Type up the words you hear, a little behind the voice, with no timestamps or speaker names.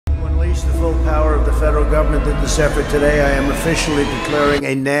use the full power of the federal government in this effort today. I am officially declaring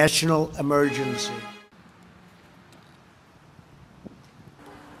a national emergency.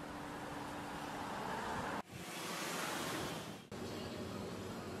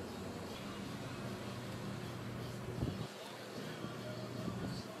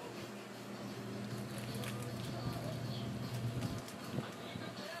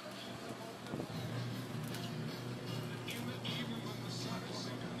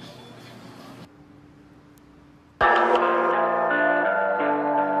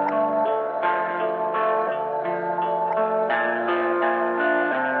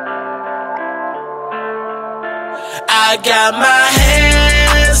 I got my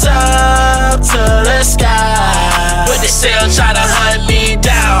hands up to the sky, but they still try to hunt me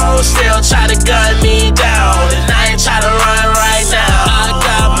down, still try to gun me down, and I ain't try to run right now. I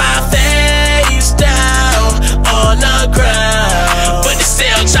got my face down on the ground, but they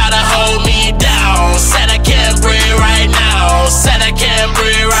still try to hold me down. Said I can't breathe right now, said I can't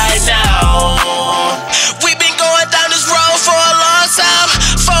breathe right now. We've been going down this road for a long time,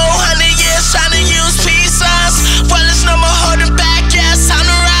 400 years trying to use peace signs. Well, it's no more holding back, yeah, it's time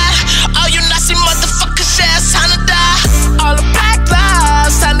to ride. All you Nazi motherfuckers, yeah, it's time to die. All the black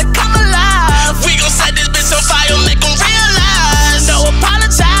lives, time to come alive. We gon' set this bitch on fire, make them realize. No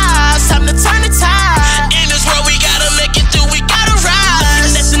apologize, time to turn the tide. In this world we gotta make it through, we gotta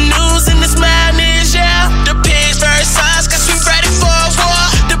rise. Looking at the news and this madness, yeah. The pigs versus us, cause we ready for a war.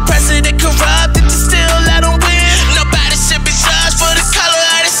 The president corrupted to still let him win. Nobody should be judged for the color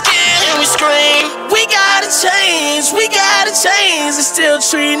of their skin. And we scream, we gotta change, we gotta change. They're still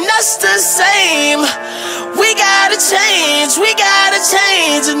treating us the same. We gotta change, we gotta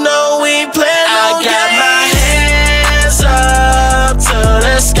change. And no, we ain't playing no games. I got my hands up to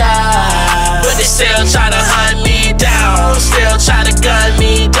the sky, but they still try to hunt me down, still try to gun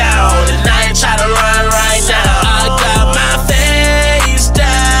me down, and I ain't try to run right now. I got my face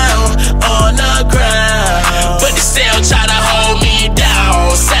down on the ground, but they still try to hold me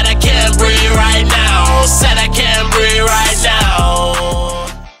down. Said I can't breathe right now, said I can't breathe right now.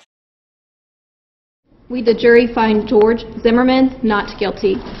 We, the jury, find George Zimmerman not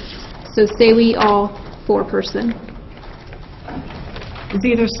guilty. So say we all foreperson. Does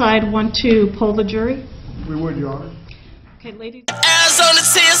either side want to poll the jury? We would, Your Honor. Okay, ladies. Arizona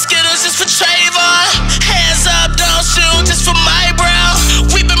tear skittles just for Trayvon. Hands up, don't shoot, just for my brow.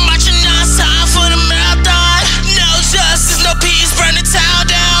 We've been marching non-stop for the marathon. No justice, no peace, burn the town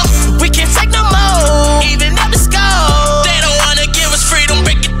down. We can't take no more, even up the score. They don't wanna give us freedom,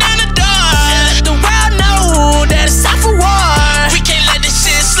 break it down the door. Let the world know that it's time for war. We can't let this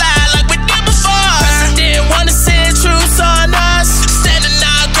shit slide like we did before. President wanna send troops on us, standing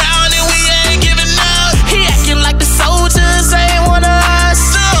our ground and we ain't giving up. He acting like the soldiers ain't one of us.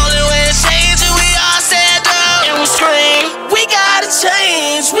 The only way to change it, we all stand up and we scream, we gotta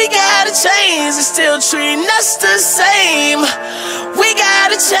change, we gotta change. They're still treating us the same. We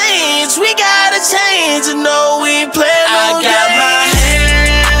gotta change, we gotta change. And no, we ain't playing no games. I got my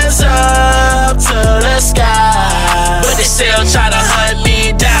hands up to the sky, but they still try to hunt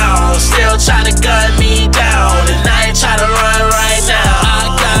me down, still try to gun me down, and I ain't try to run right now.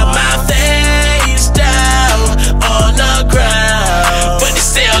 I got my face down on the ground, but they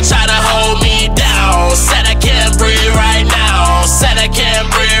still try to hold me down. Said I can't breathe right now, said I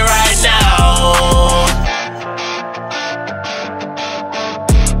can't breathe right now.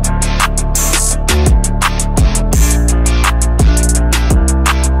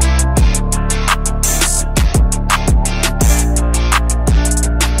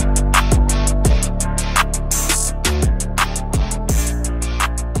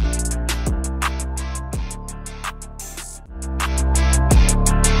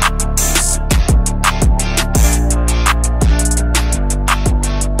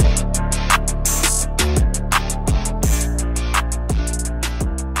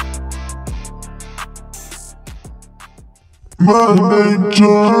 My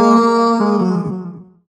nature.